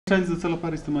سټایل څه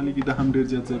لپاره استعمالېږي دا هم ډېر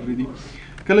زیات ضروري دي.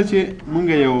 کله چې مونږ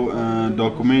یو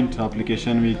ډاکومنټ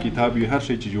اپلیکیشن وي کتاب وي هر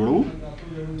شی چې جوړو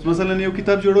مثلا یو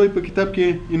کتاب جوړوي په کتاب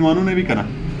کې عنوانونه وي کنه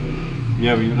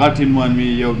یا غټ عنوان وي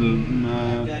یو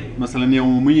مثلا یو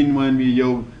عمومي عنوان وي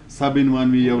یو سب عنوان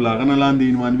وي یو لاغنه لاندې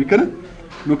عنوان وي کنه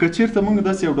نو که چیرته مونږ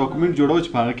داسې یو ډاکومنټ جوړو چې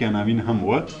په هغه کې عناوین هم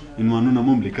وه عنوانونه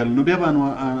مو هم لیکل نو بیا به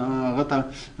هغه ته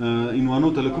عنوانو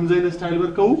ته له کوم ځای نه سټایل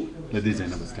ورکوو له دې ځای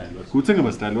نه به سټایل ورکوو. څنګه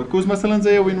به سټایل ورکوو؟ مثلا زه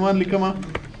یو عنوان لیکم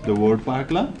د ورډ په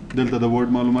هکله دلته د ورډ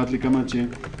معلومات لیکم چې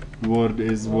ورډ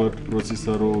از ورډ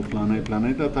پروسیسر او فلانی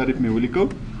فلانی دا تعریف مې ولیکو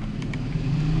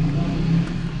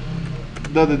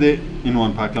دا د دې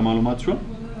عنوان په هکله معلومات شو.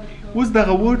 اوس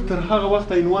دغه ورډ تر هغه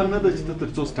وخته عنوان نه ده چې ته تر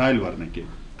څو سټایل ورنه کړې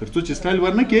تر څو چې سټایل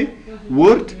ورنه کې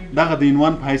ورډ دغه د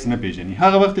عنوان په حیث نه پیژني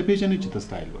هغه وخت پیژني چې ته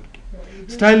سټایل ورکې.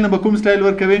 سټایل نه به کوم سټایل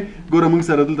ورکوي ګوره موږ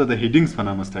سره دلته د هیډینګز په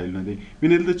نامه سټایل نه دی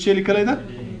وینې دلته چې لیکلی ده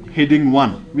هیډینګ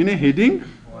 1 وینې هیډینګ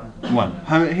 1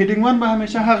 هیډینګ 1 به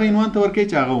همیشه هغه عنوان ته ورکوي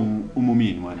چې هغه عمومي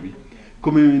عنوان وي.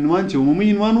 کوم عنوان چې عمومي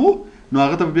عنوان و نو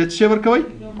هغه ته به بیا څه ورکوئ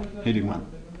هیډینګ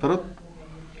 1 درست.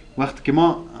 وقتی که ما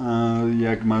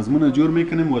یک مضمون جور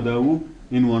میکنیم و در او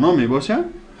عنوانا میباشه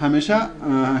همیشه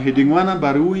هیدینگ وان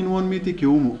برای او عنوان میتی که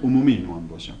عمومی عنوان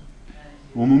باشه.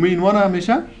 عمومی عنوان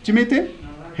همیشه چی میتی؟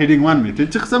 هیدینگ وان میتی.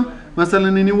 چه قسم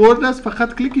مثلا اینی ورد است فقط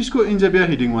کلیکش کو اینجا بیا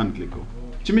هیدینگ وان کلیک کو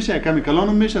چی میشه کمی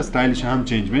کلانم میشه استایلش هم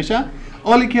چنج میشه.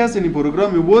 حالی که از این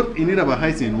پروگرام ورد اینی را به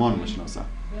حیث عنوان میشناسه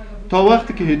تا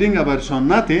وقتی که هیدینگ برشان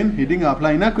نتین هیدینگ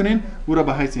اپلای نکنین او را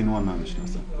به حیث عنوان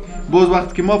نمیشناسه. باز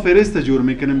وقتی که ما فهرست جور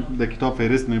میکنیم در کتاب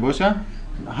فهرست میباشه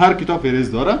هر کتاب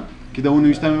فهرست داره که در اون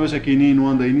نوشته میباشه که اینی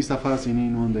عنوان در اینی صفحه است اینی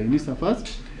عنوان در اینی صفحه است.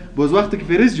 باز وقتی که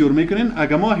فهرست جور میکنین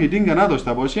اگر ما هیدینگ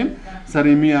نداشته باشیم سر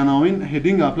می عناوین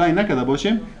هیدینگ اپلای نکرده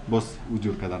باشیم باز او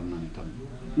جور کردن نمیتونیم.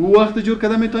 او وقت جور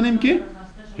کرده میتونیم که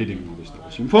هیدینگ نداشته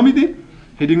باشیم. فهمیدین؟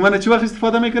 هیدینگ من چه وقت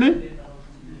استفاده میکنیم؟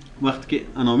 وقتی که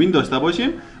عناوین داشته باشیم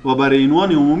و برای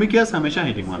عنوان عمومی که هست همیشه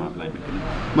هیدینگ وان اپلای میکنیم.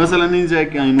 مثلا اینجا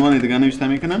یک عنوان دیگه نوشته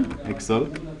میکنم اکسل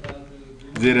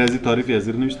زیر از تعریف از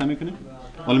زیر نوشته میکنیم.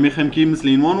 حالا میخوایم که مثل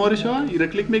عنوان وارد شه ایرا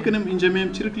کلیک میکنیم اینجا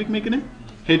میام چی رو کلیک میکنیم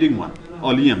هیدینگ وان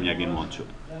عالی هم یک عنوان شد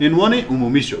عنوان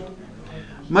عمومی شد.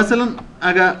 مثلا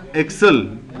اگر اکسل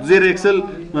زیر اکسل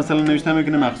مثلا نوشته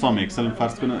میکنیم اقسام اکسل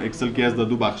فرض کنیم اکسل که از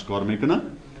دو بخش کار میکنه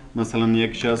مثلا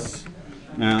یکیش از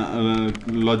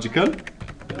لاجیکال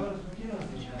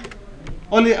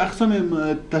حالی اقسام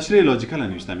تشریح لاجیکال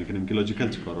نوشته میکنیم که لاجیکال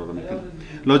چه کارا رو میکنه.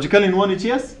 لاجیکال عنوانی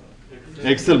چی است؟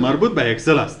 اکسل مربوط به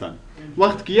اکسل هستن.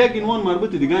 وقتی که یک عنوان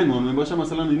مربوط دیگه عنوان میباشه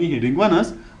مثلا اینی هیدینگ 1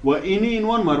 است و اینی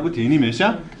عنوان مربوط اینی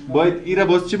میشه باید ایرا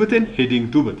باز چی بتین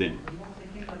هیدینگ 2 بتین.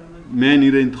 من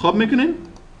ایرا انتخاب میکنین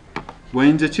و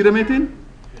اینجا چی رو میتین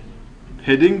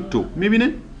هیدینگ 2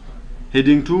 میبینین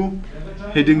هیدینگ 2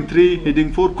 هیدینگ 3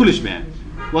 هیدینگ 4 کلش میان.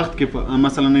 وقت که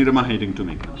مثلا این ما هیدینگ 2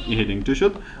 میکنم این هیدینگ 2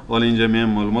 شد حالا اینجا میام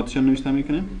معلوماتش نوشته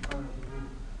میکنیم.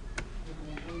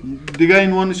 دیگه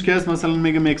عنوانش که است مثلا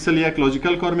میگم اکسل یک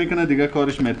لاجیکال کار میکنه دیگه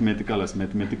کارش متمتیکال است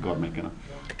متمتیک کار میکنه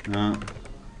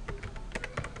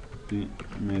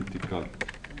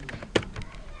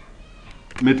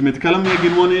متمتیکال هم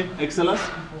یک عنوان اکسل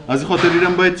است. از خاطر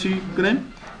اینم باید چی کنیم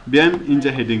بیایم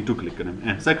اینجا هیدینگ 2 کلیک کنیم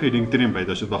سک هیدینگ 3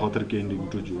 پیدا شد به خاطر که هیدینگ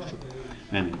 2 جور شد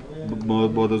یعنی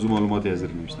بعد از اون معلوماتی از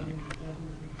این نوشته میکنم.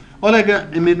 حالا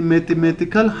اگر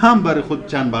متمتیکال هم برای خود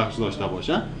چند بخش داشته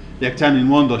باشه یک چند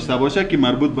عنوان داشته باشه که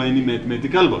مربوط به این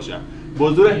متمتیکال باشه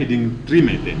باز دور هیدینگ 3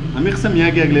 میده. همین قسم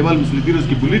یک لیول مثل دیروز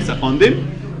که بولیتس خواندیم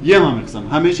همین قسم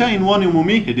همیشه عنوان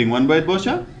عمومی هیدینگ 1 باید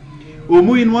باشه.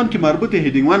 عمومی عنوان که مربوط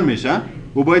هیدینگ 1 میشه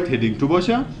او باید هیدینگ 2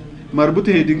 باشه. مربوط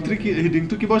هیدینگ 3 که هیدینگ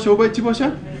 2 که باشه او باید چی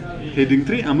باشه هیدینگ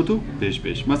 3 اما تو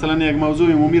پیش مثلا یک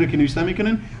موضوع عمومی را که نوشته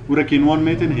میکنین او را که عنوان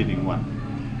میتین هیدینگ 1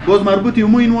 باز مربوط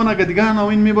عمومی عنوان اگه دیگه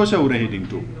عناوین میباشه او را هیدینگ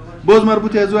 2 باز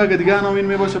مربوط از او اگه دیگه عناوین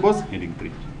میباشه باز هیدینگ 3.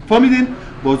 فهمیدین؟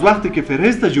 باز وقتی که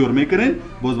فهرست جور میکنین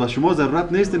باز با شما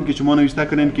ضرورت نیست که شما نوشته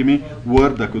کنین که می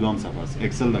ورد در کدام صفحه است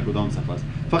اکسل در کدام صفحه است.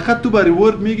 فقط تو برای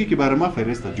ورد میگی که برای ما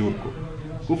فهرست جور کو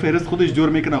او فهرست خودش جور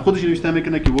میکنه خودش نوشته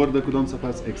میکنه که ورد در کدام صفحه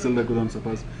است اکسل در کدام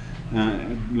صفحه است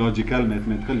لاجیکال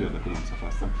متمتیکال یا در کدام صفحه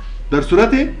است. در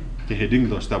صورتی که هیدینگ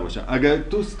داشته باشه اگر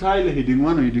تو استایل هیدینگ 1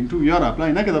 و هیدینگ 2 یا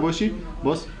اپلای نکرده باشی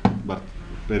باز بر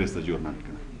فهرست جور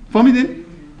نمیکنه. فهمیدین؟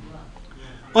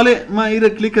 حالا ما ایرا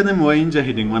کلیک کردم و اینجا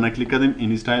هیدینگ 1 کلیک کردم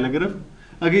این استایل گرفت.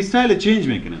 اگه استایل چنج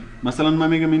میکنم مثلا من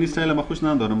میگم این استایل ما خوش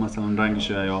ندارم مثلا رنگش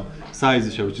یا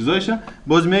سایزش و چیزایش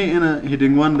باز می این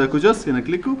هیدینگ 1 در کجاست اینا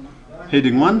کلیک کو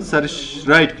هیدینگ 1 سرش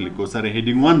رایت کلیک کو سر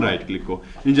هیدینگ 1 رایت کلیک کو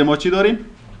اینجا ما چی داریم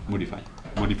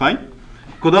مودیفای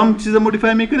کدام چیز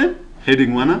مودیفای میکنیم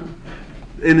هیدینگ 1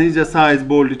 اینجا سایز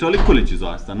بولد ایتالیک کلی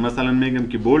چیزا هستن مثلا میگم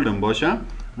که بولد هم باشه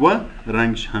و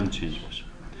رنگش هم چنج باشه.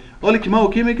 حالا که ما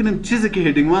اوکی میکنیم چیزی که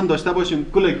هدینگ 1 داشته باشیم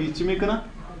کلگی چی میکنه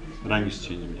رنگش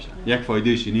چینج میشه. یک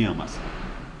فایدهش اینی هم است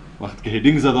وقتی که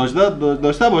هدینگ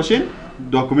داشته باشین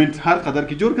داکومنت هر قدر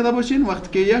که جور کرده باشین وقتی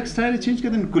که یک استایل چینج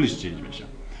کردین کلش چینج میشه.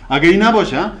 اگه این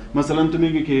نباشه مثلا تو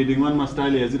میگی که هدینگ 1 ما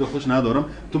استایل از رو خوش ندارم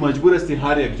تو مجبور هستی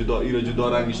هر یک جدا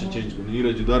رنگش چینج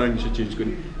کنی جدا رنگش چینج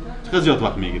کنی چقدر زیاد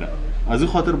وقت میگیره. از این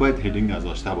خاطر باید هدینگ از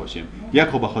داشته باشیم یک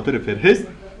به خاطر فهرست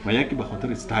و یکی به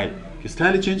خاطر استایل که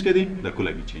استایل چینج کردی در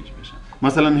کلگی چینج میشه.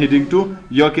 مثلا هدینگ 2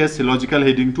 یا که لوجیکال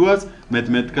هدینگ 2 است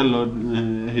متمتیکال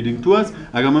هدینگ 2 است.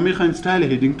 اگر ما میخوایم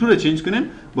استایل هدینگ 2 رو چینج کنیم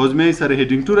باز می سر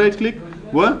هدینگ 2 رایت کلیک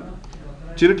و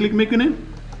چی رو کلیک میکنیم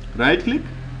رایت کلیک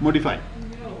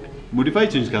مودیفای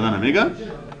چینج کردن میگه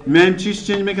من چیز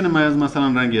چینج میکنم مثلا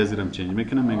رنگی ازیرم چینج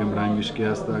میکنم میگم رنگش که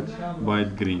هست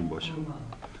باید گرین باشه.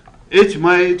 هیچ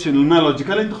نه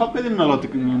لوجیکال انتخاب کردیم نه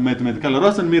متمتیکال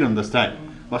راستن میرم در استایل.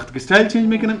 وقتی که استایل چینج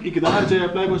میکنم این که در هر جای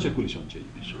اپلای باشه کلشون چینج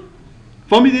میشه.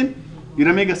 فهمیدین؟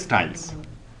 اینا میگه استایلز.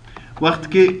 وقتی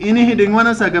که این هدینگ 1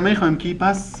 است اگه میخوایم که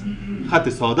پس خط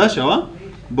ساده شوه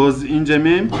باز اینجا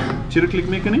میم چی رو کلیک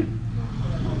میکنیم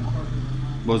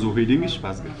باز او هدینگش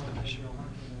پس گرفته میشه.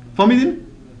 فهمیدین؟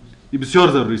 این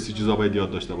بسیار ضروری است چیزا باید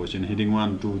یاد داشته باشین. هدینگ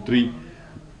 1 2 3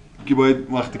 که باید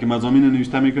وقتی که مضامین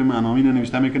نوشته میکنیم عناوین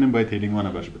نوشته میکنیم باید هدینگ 1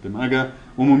 باش بدیم. اگه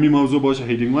عمومی موضوع باشه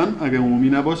هدینگ 1 اگه عمومی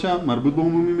نباشه مربوط به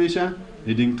عمومی میشه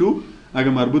هدینگ 2 اگه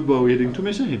مربوط به هدینگ 2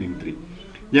 میشه هدینگ 3.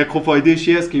 یک خوب فایده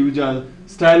چی است که اینجا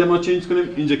استایل ما چینج کنیم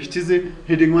اینجا که چیز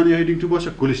هدینگ 1 یا هدینگ 2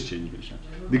 باشه کلش چینج میشه.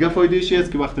 دیگه فایده چی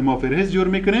است که وقتی ما فهرست جور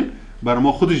میکنیم بر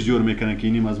ما خودش جور میکنه که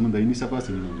این مضمون در این صفحه است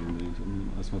این مضمون در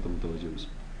این قسمت متوجه بشید.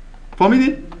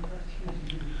 فهمیدین؟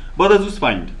 بعد از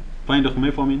فایند خو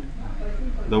میفهمین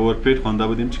در ورک پیج خوانده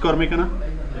بودیم چیکار میکنه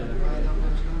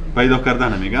پیدا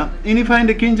کردن میگه اینی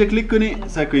فایند که اینجا کلیک کنی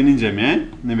سکو اینجا میای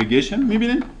نیویگیشن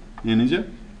میبینین اینجا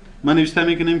من نوشته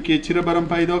میکنم که چی رو برام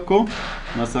پیدا کو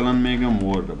مثلا میگم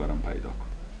ورد رو برام پیدا کو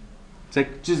چک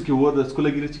چیزی که ورد از کلا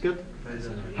گیره چی کرد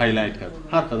هایلایت کرد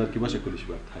هر قدر که باشه کلش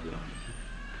برات هایلایت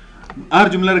هر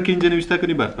جمله رو که اینجا نوشته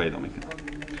کنی برات پیدا میکنه.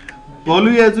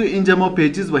 بالوی از اینجا ما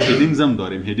پیجز و هدینگز هم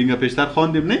داریم. هدینگ پیشتر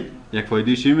خواندیم نه یک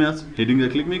فایده شیمی است هدینگ رو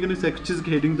کلیک میکنی یک چیزی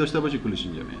که هدینگ داشته باشه کلش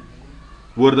اینجا میاد.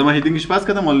 ورد ما هدینگش پاس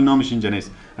کردم ولی نامش اینجا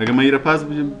نیست. اگه ما ایره پاس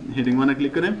هدینگ وانه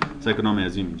کلیک کنیم سکو نام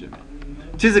از اینجا میاد.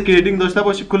 چیزی که هدینگ داشته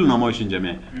باشه کل نامش اینجا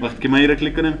میاد. وقتی که ما ایره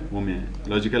کلیک کنیم و میاد.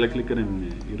 لوجیکال کلیک کنیم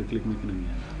میاد. ایره کلیک میکنیم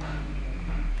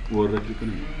میاد. ورد کلیک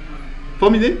کنیم.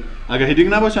 فهمیدین؟ اگه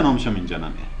هدینگ نباشه نامش هم اینجا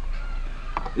نمیاد.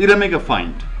 ایره میگه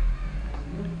فایند.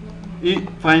 این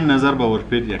فایند نظر با ورک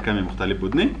پیج یک کمی مختلف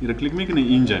بود نه؟ ایره کلیک میکنی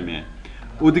اینجا میاد.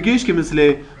 و دیگهش که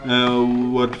مثل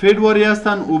ورک پیج واری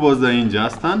هستن او باز اینجا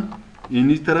هستن.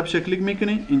 اینی طرف کلیک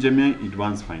میکنی اینجا میای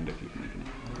ادوانس فایند کلیک میکنی.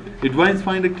 ادوانس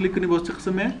فایند کلیک کنی باز چه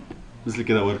قسمه؟ مثل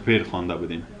که در ورک پیج خوانده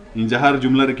بودیم. اینجا هر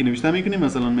جمله رو که نوشته میکنی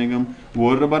مثلا میگم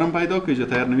ورد رو برام پیدا که اینجا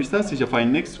تایر نوشته است اینجا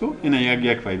فایند نکست کو اینا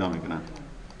یک پیدا میکنن.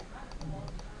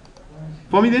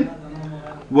 فهمیدین؟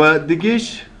 و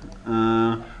دیگهش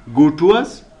گو تو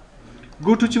است.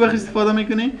 گو تو چی وقت استفاده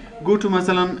میکنی؟ گو تو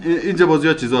مثلا اینجا باز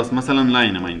یا چیزاست مثلا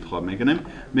لاین ما انتخاب میکنیم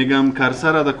میگم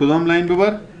کرسر در کدام لاین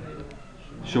ببر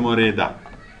شماره 10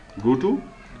 گو تو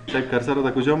چک کرسر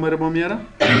در کجا میره با میاره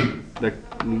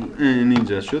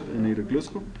اینجا شد این رو کلوز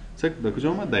کو چک در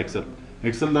کجا اومد در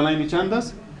اکسل در لاین چند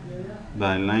است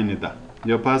در لاین 10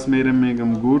 یا پس میرم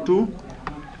میگم گو تو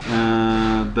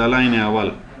در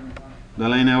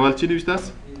لاین اول چی نوشته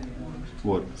است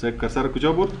ورد چک کرسر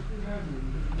کجا بود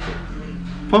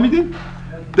فهمیدین؟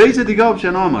 دیگه دیگه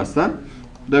آپشن هم هستن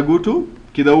در گوتو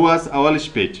که در او هست اولش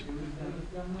پیج.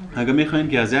 اگه میخواین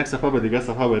که از یک صفحه به دیگه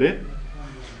صفحه بره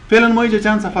فعلا ما اینجا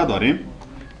چند صفحه داریم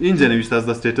اینجا نوشته است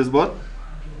در استیتس بار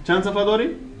چند صفحه داریم؟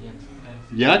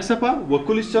 یک صفحه و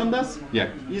کلش چند است؟ یک.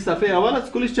 این صفحه اول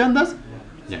است کلش چند است؟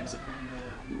 یک صفحه.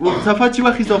 و صفحه چی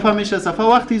وقت اضافه میشه؟ صفحه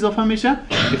وقتی اضافه میشه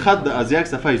که خط از یک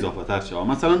صفحه اضافه تر شه.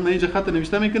 مثلا ما اینجا خط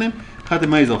نوشته میکنیم خط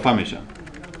ما اضافه میشه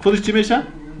خودش چی میشه؟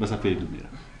 به صفحه 2 میره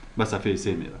به صفحه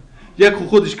 3 میره. یک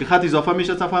خودش که خط اضافه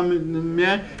میشه صفحه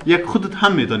میاد یک خودت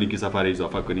هم میتونی که صفحه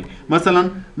اضافه کنی. مثلا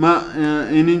ما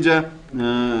اینجا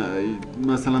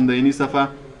مثلا در این صفحه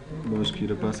باش که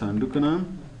رو پس اندو کنم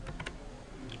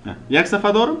یک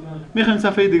صفحه دارم میخوایم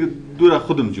صفحه دیگه دو را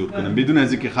خودم جور کنم بدون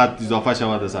از اینکه خط اضافه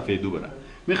شود در صفحه 2 بره.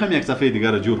 میخوام یک صفحه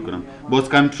دیگه را جور کنم باز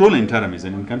کنترل انتر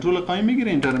میزنیم کنترل قایم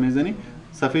میگیره انتر میزنی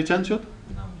صفحه چند شد؟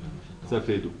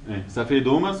 صفحه 2. صفحه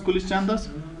 2 است کلش چند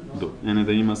است؟ 2. یعنی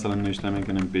در این مثلا نوشته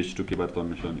میکنیم پیج تو که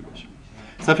براتون نشانی باشه.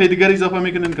 صفحه دیگر اضافه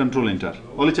میکنیم کنترل انتر.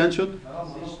 حالا چند شد؟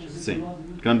 3.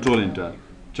 کنترل انتر.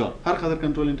 4. هر قدر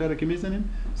کنترل انتر که میزنیم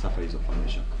صفحه اضافه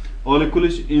میشه. حالا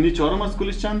کلش اینی 4 است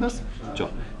کلش چند است؟ 4.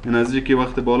 این از اینکه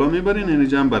وقت بالا میبرین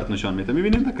اینجا هم برات نشان میده.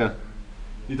 میبینید که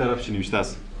این طرف چی نوشته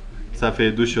است؟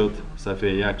 صفحه 2 شد،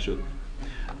 صفحه 1 شد.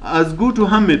 از گو تو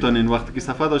هم میتونین وقتی که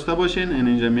صفحه داشته باشین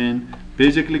اینجا میین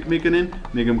پیج کلیک میکنین،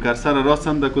 میگم کرسر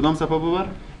راستم در کدام صفحه ببر؟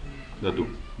 در 2.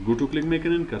 گو تو کلیک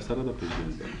میکنین کرسر در پیج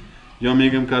میبر. یا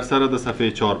میگم کرسر در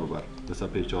صفحه 4 ببر، در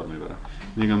صفحه 4 میبرم.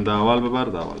 میگم در اول ببر،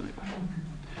 در اول میبر.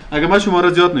 اگه ما شماره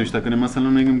زیاد نوشته کنیم، مثلا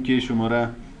میگم که شماره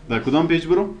در کدام پیج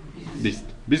برو؟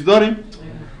 20 داریم.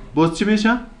 باز چی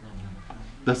میشه؟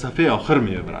 در صفحه آخر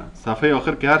میبرن. صفحه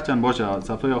آخر که هر چند باشه،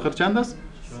 صفحه آخر چند است؟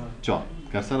 4.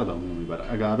 کرسر در اون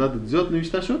میبره. اگه عدد زیاد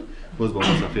نوشته شد، باز با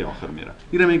صفحه آخر میره.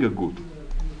 این میگه گود.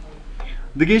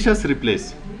 دیگه ایش هست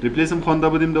ریپلیس. ریپلیس هم خوانده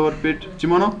بودیم در ورپیج. چی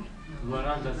مانا؟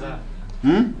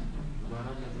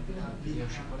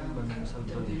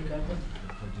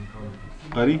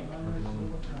 قری؟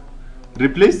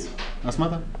 ریپلیس؟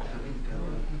 اسمتا؟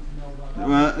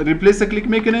 ریپلیس کلیک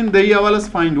میکنین، دایی اول از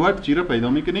فایند ورد چی را پیدا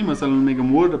میکنی. مثلا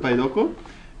میگم ورد پیدا کو،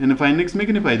 این فایند نکس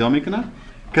میکنی، پیدا میکنه.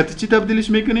 کتی چی تبدیلش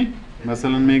میکنی؟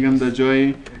 مثلا میگم در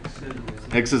جای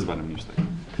اکسس برام نوشته.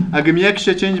 اگه یکش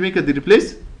چنج میکردی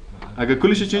ریپلیس، اگه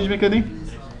کلش چنج میکردی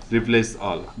ریپلیس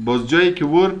آل. باز جایی که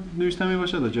ورد نوشته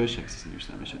میباشه در جایش اکسس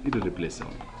نوشته میشه. این ریپلیس آل.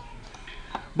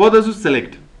 بعد از اون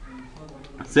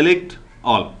سلکت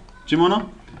آل. چی مانا؟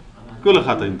 کل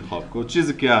خط انتخاب کو.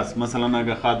 چیزی که هست، مثلا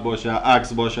اگه خط باشه،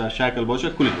 عکس باشه، شکل باشه،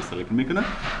 کلی سلکت میکنه.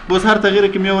 باز هر تغییری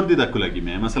که میآوردی در کلگی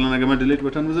میه. مثلا اگه من دیلیت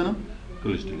بتن بزنم،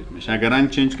 کلش دیلیت میشه. اگر رنگ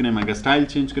چنج کنیم، اگر استایل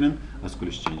چنج کنیم، از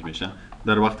کلش چنج میشه.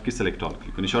 در وقتی که سلکت آل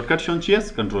کلیک کنی. شارتکتشون چی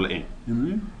است؟ کنترل ای.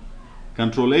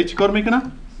 کنترل ای چیکار میکنه؟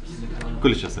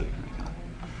 کلش سلکت میکنه.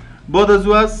 بعد از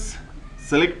اون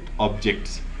سلکت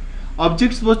آبجکتس.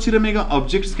 آبجکتس باز چی رو میگه؟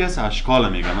 آبجکتس که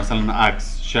اشکال میگه. مثلا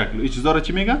عکس، شکل، این چیزا رو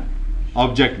چی میگه؟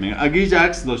 آبجکت میگه. اگه هیچ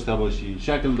عکس داشته باشی،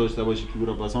 شکل داشته باشی که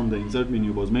برو پسند اینسرت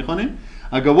منیو باز میخوانیم.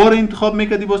 اگه وار انتخاب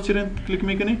میکردی باز چی رو کلیک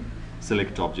میکنی؟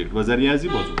 سلکت آبجکت. و ذریعه ازی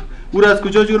باز او رو از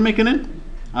کجا جور میکنین؟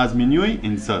 از منیوی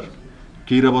اینسرت.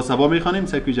 که را با سبا میخوانیم،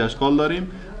 سکویج اشکال داریم،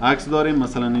 عکس داریم،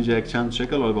 مثلا اینجا یک چند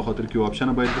شکل، ولی به خاطر که آپشن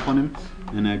رو باید بخونیم،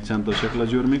 یعنی یک چند تا شکل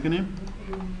جور میکنیم.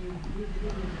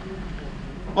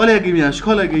 ولی اگه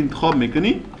اشکال اگه انتخاب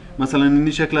میکنی، مثلا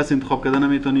این شکل است انتخاب کردن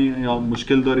نمیتونی یا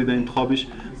مشکل داری در انتخابش،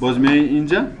 باز میای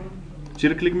اینجا چی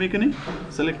رو کلیک میکنی؟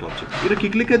 سلکت آبجکت. این رو که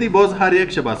کلیک کردی باز هر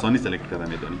یک شب آسانی سلکت کردن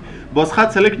میتونی. باز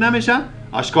خط سلکت نمیشه،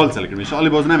 اشکال سلکت میشه. ولی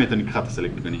باز نمیتونی که خط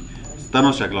سلکت کنی.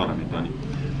 تنها شکل‌ها رو میتونی.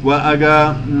 و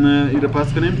اگر این رو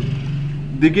پاس کنیم،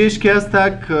 دیگهش که هست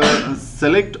تک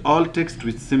select all text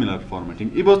with similar formatting.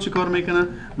 این باز چی کار میکنه؟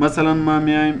 مثلا ما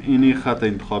میایم اینی خط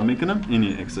انتخاب میکنم،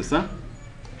 اینی اکسس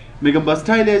میگم با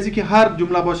استایل ازی که هر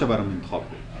جمله باشه برام انتخاب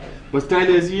کن. با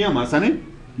استایل ازی هم مثلا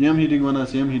یم هیدینگ ون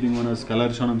است، یم هیدینگ ون است،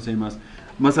 کلرشون هم سیم است.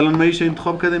 مثلا ما ایش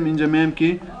انتخاب کردم، اینجا میایم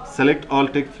که select all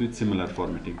text with similar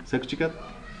formatting. سک چی کرد؟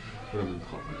 برام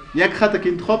انتخاب. یک خط که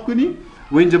انتخاب کنی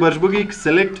و اینجا برش بگی که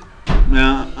select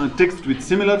text with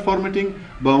similar formatting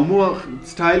با مو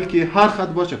استایل که هر خط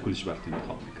باشه کلش برات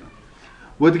انتخاب میکنم.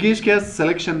 و دیگهش که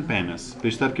selection pane است.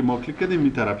 پیشتر که ما کلیک کردیم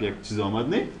این طرف یک چیز آمد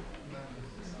نه.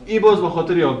 این باز به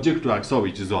خاطر آبجکت و عکس ها و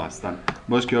چیزا هستن.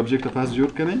 باش که آبجکت پس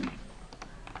جور کنیم.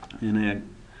 یعنی یک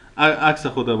عکس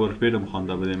خود رو پیدم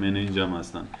خوانده بودیم، یعنی اینجا هم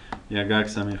هستن. یک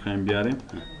عکس هم میخوایم بیاریم.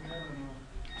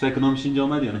 چک نامش اینجا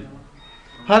آمد یا نه؟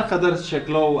 هر قدر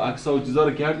شکل‌ها و عکس‌ها و چیزا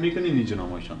رو که اد می‌کنی اینجا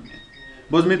نامشون میاد.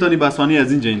 باز میتونی بسانی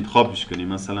از اینجا انتخابش کنی.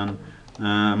 مثلا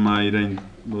ما این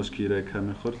باز که را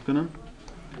کمی خورد کنم،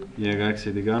 یک عکس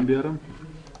دیگه هم بیارم.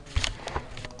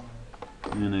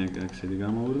 یعنی یک عکس دیگه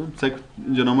هم آوردم.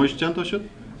 اینجا نامش چند تا شد؟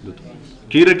 دو تا.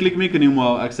 که را کلیک میکنی و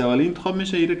عکس اولی انتخاب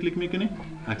میشه، این را کلیک میکنی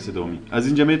عکس دومی. از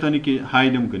اینجا میتونی که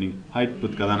هایدم کنی، هاید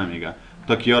پوت کردن میگه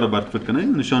تا کیا رو برات پوت کنی.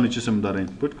 نشانی چیزم داره این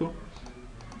پوت کو.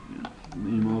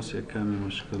 این ماوس یک کمی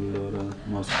مشکل داره،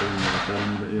 ماوس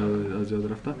یا از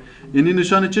یاد رفته. یعنی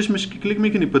نشان چشمش که کلیک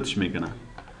میکنی پوتش میکنه.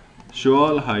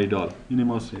 شوال هایدال. این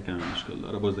ماوس یک کمی مشکل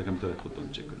داره، باز دکم تو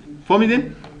خودتون چک کنید. فهمیدین؟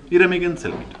 این رو میگن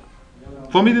سلکت.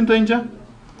 فهمیدین تا اینجا؟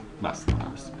 بس.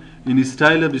 این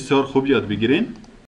استایل بسیار خوب یاد بگیرین.